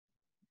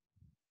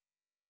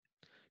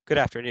Good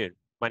afternoon.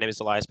 My name is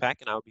Elias P,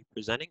 and I will be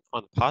presenting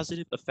on the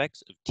positive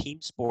effects of team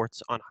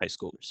sports on high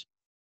schoolers.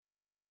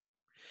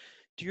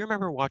 Do you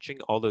remember watching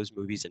all those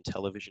movies and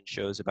television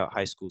shows about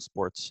high school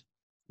sports?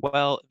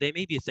 Well, they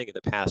may be a thing of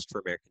the past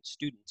for American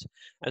students,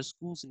 as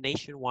schools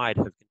nationwide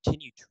have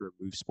continued to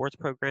remove sports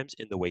programs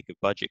in the wake of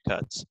budget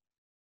cuts.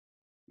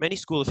 Many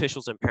school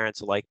officials and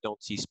parents alike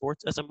don't see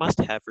sports as a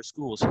must-have for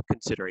schools,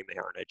 considering they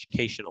aren't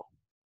educational.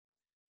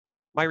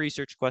 My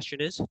research question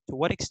is, to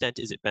what extent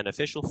is it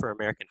beneficial for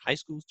American high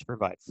schools to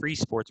provide free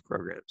sports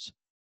programs?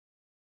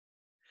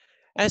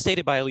 As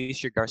stated by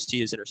Alicia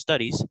Garcias in her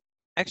studies,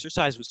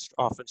 exercise was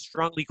often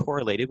strongly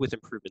correlated with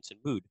improvements in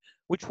mood,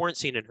 which weren't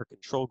seen in her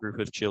control group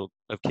of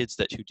kids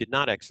who did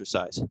not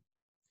exercise.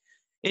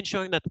 In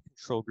showing that the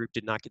control group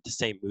did not get the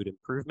same mood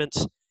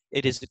improvements,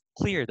 it is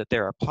clear that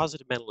there are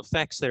positive mental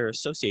effects that are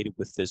associated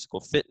with physical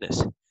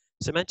fitness,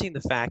 cementing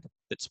the fact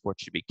that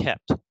sports should be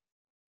kept.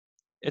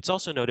 It's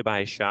also noted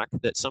by Ashok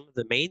that some of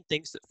the main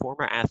things that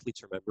former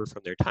athletes remember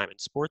from their time in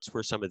sports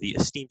were some of the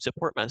esteemed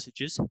support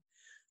messages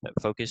that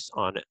focused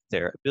on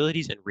their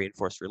abilities and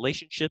reinforced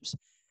relationships,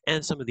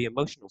 and some of the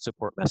emotional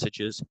support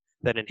messages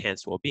that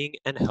enhanced well-being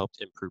and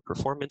helped improve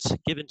performance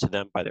given to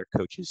them by their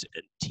coaches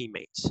and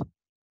teammates.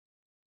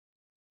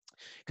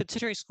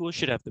 Considering schools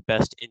should have the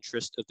best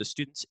interest of the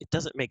students, it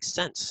doesn't make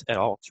sense at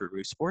all to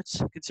remove sports,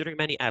 considering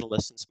many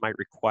adolescents might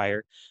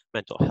require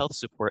mental health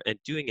support, and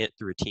doing it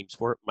through a team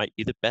sport might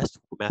be the best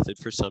method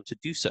for some to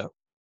do so.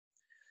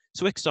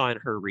 Swick saw in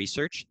her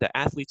research that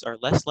athletes are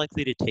less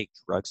likely to take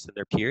drugs than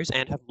their peers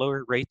and have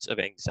lower rates of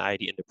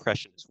anxiety and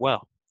depression as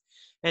well.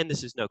 And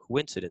this is no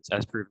coincidence,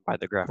 as proven by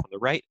the graph on the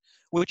right,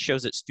 which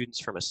shows that students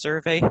from a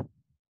survey,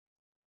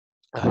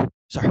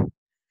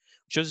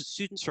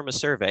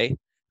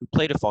 who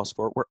played a fall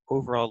sport were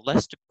overall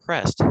less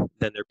depressed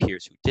than their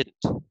peers who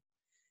didn't.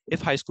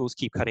 If high schools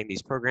keep cutting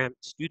these programs,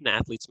 student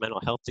athletes'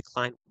 mental health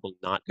decline will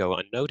not go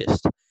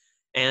unnoticed.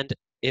 And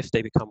if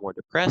they become more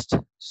depressed,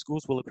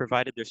 schools will have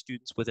provided their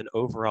students with an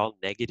overall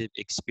negative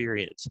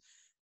experience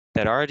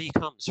that already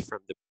comes from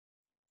the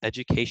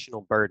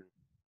educational burden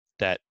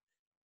that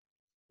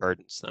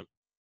burdens them.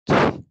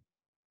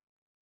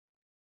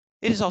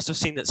 It is also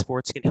seen that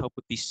sports can help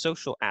with the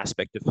social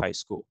aspect of high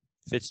school.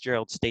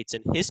 Fitzgerald states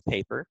in his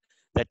paper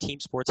that team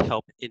sports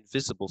help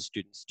invisible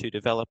students to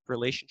develop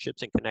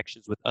relationships and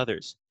connections with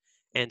others.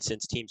 And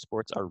since team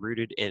sports are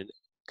rooted in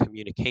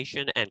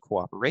communication and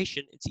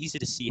cooperation, it's easy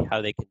to see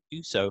how they can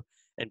do so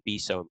and be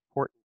so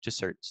important to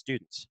certain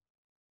students.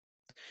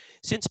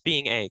 Since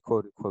being a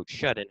quote-unquote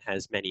shut-in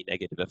has many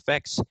negative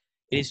effects,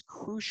 it is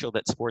crucial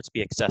that sports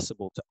be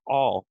accessible to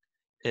all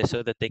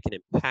so that they can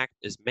impact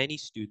as many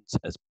students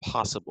as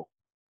possible.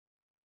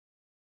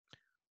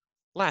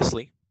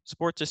 Lastly,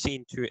 sports are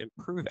seen to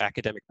improve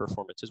academic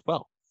performance as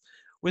well,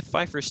 with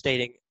Pfeiffer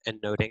stating and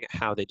noting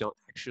how they don't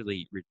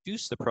actually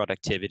reduce the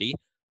productivity,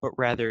 but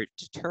rather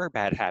deter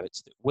bad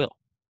habits that will.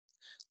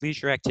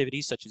 Leisure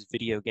activities such as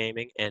video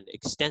gaming and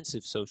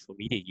extensive social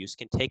media use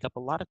can take up a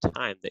lot of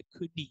time that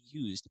could be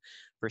used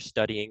for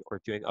studying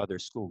or doing other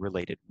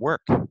school-related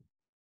work.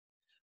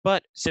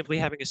 But simply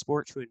having a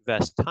sport to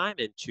invest time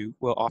into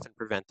will often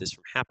prevent this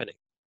from happening.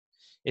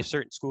 If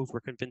certain schools were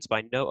convinced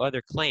by no other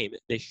claim,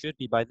 they should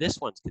be by this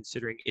one,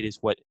 considering it is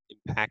what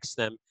impacts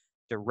them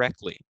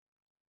directly.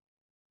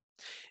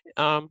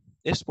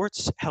 If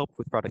sports help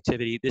with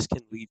productivity, this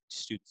can lead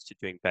students to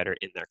doing better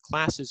in their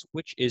classes,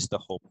 which is the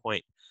whole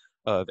point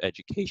of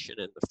education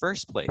in the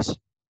first place,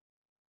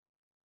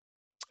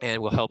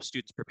 and will help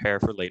students prepare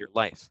for later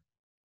life.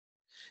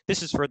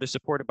 This is further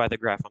supported by the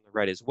graph on the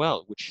right as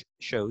well, which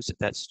shows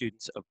that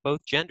students of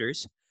both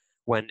genders,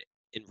 when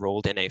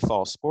enrolled in a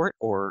fall sport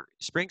or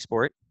spring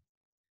sport,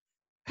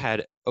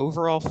 had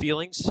overall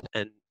feelings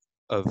and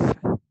of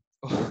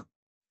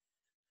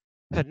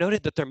had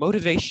noted that their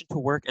motivation to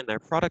work and their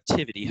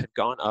productivity had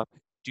gone up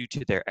due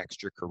to their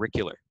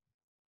extracurricular.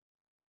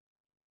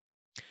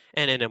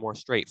 And in a more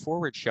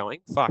straightforward showing,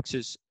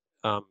 Fox's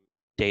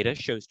data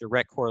shows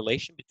direct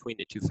correlation between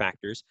the two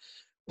factors,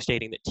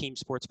 stating that team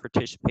sports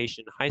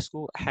participation in high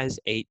school has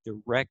a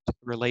direct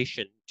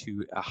relation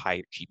to a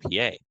higher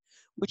GPA,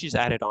 which is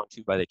added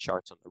onto by the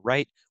charts on the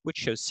right, which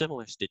shows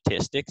similar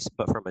statistics,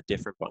 but from a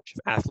different bunch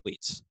of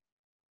athletes.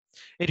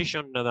 It is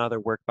shown in another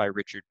work by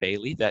Richard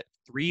Bailey that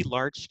 3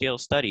 large-scale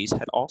studies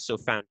had also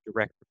found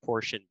direct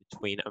proportion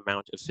between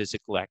amount of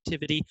physical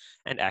activity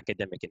and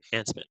academic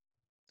enhancement.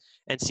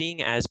 And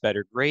seeing as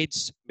better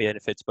grades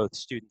benefits both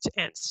students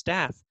and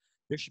staff,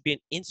 there should be an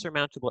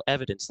insurmountable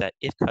evidence that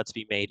if cuts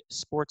be made,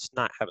 sports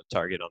not have a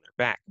target on their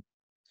back.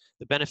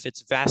 The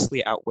benefits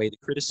vastly outweigh the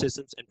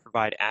criticisms and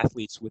provide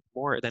athletes with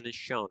more than is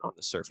shown on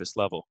the surface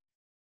level.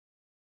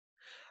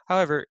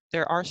 However,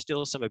 there are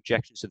still some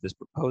objections to this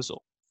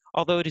proposal.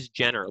 Although it is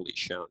generally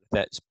shown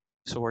that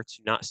sports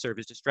do not serve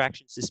as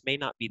distractions, this may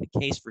not be the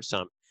case for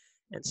some,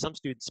 and some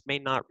students may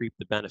not reap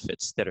the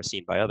benefits that are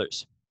seen by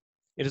others.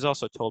 It is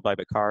also told by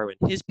Beccaro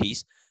in his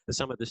piece that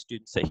some of the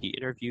students that he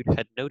interviewed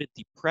had noted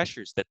the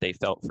pressures that they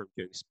felt from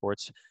doing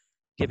sports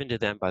given to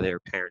them by their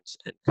parents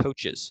and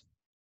coaches.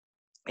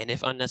 And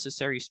if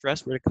unnecessary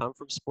stress were to come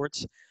from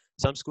sports,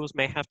 some schools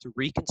may have to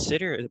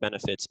reconsider the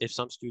benefits if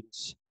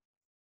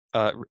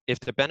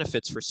the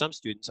benefits for some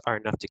students are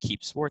enough to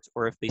keep sports,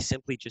 or if they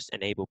simply just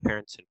enable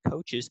parents and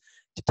coaches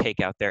to take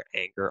out their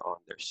anger on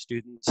their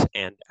students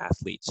and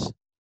athletes.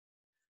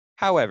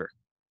 However,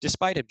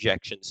 despite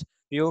objections,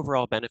 the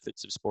overall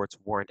benefits of sports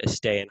warrant a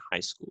stay in high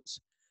schools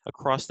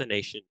across the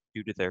nation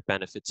due to their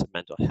benefits of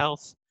mental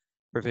health,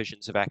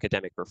 provisions of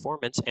academic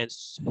performance, and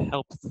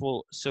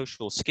helpful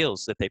social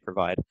skills that they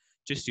provide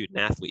to student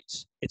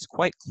athletes. It's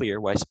quite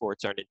clear why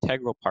sports are an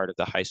integral part of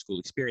the high school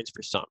experience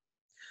for some.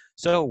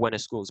 So when a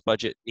school's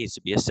budget needs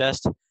to be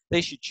assessed,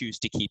 they should choose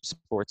to keep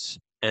sports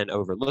and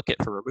overlook it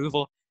for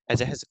removal,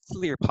 as it has a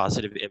clear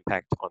positive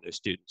impact on their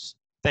students.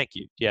 Thank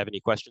you. Do you have any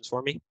questions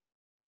for me?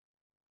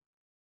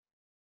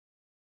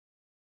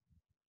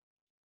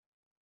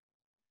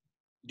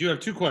 Do you have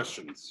two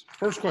questions?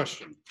 First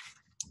question.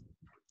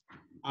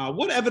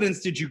 What evidence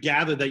did you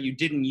gather that you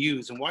didn't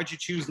use, and why'd you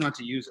choose not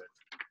to use it?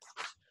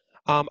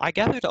 I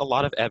gathered a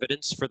lot of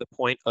evidence for the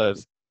point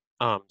of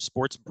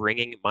sports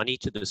bringing money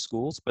to the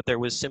schools, but there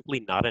was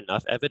simply not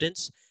enough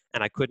evidence,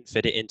 and I couldn't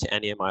fit it into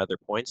any of my other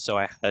points, so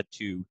I had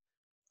to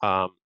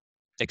um,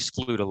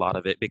 exclude a lot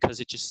of it because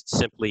it just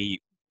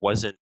simply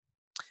wasn't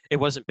it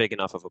wasn't big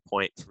enough of a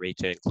point for me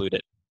to include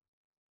it.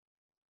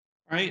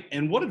 All right.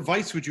 And what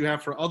advice would you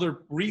have for other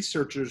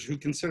researchers who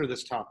consider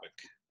this topic?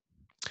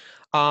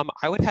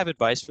 I would have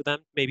advice for them,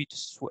 maybe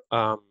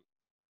to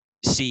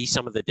see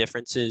some of the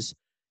differences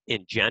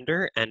in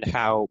gender and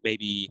how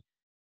maybe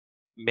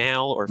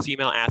male or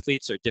female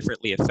athletes are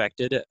differently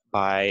affected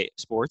by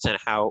sports, and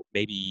how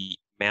maybe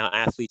male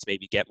athletes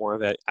maybe get more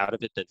of it out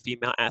of it than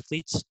female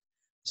athletes,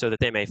 so that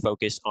they may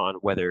focus on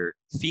whether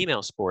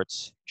female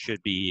sports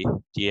should be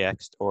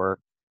DX'd or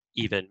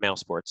even male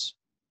sports.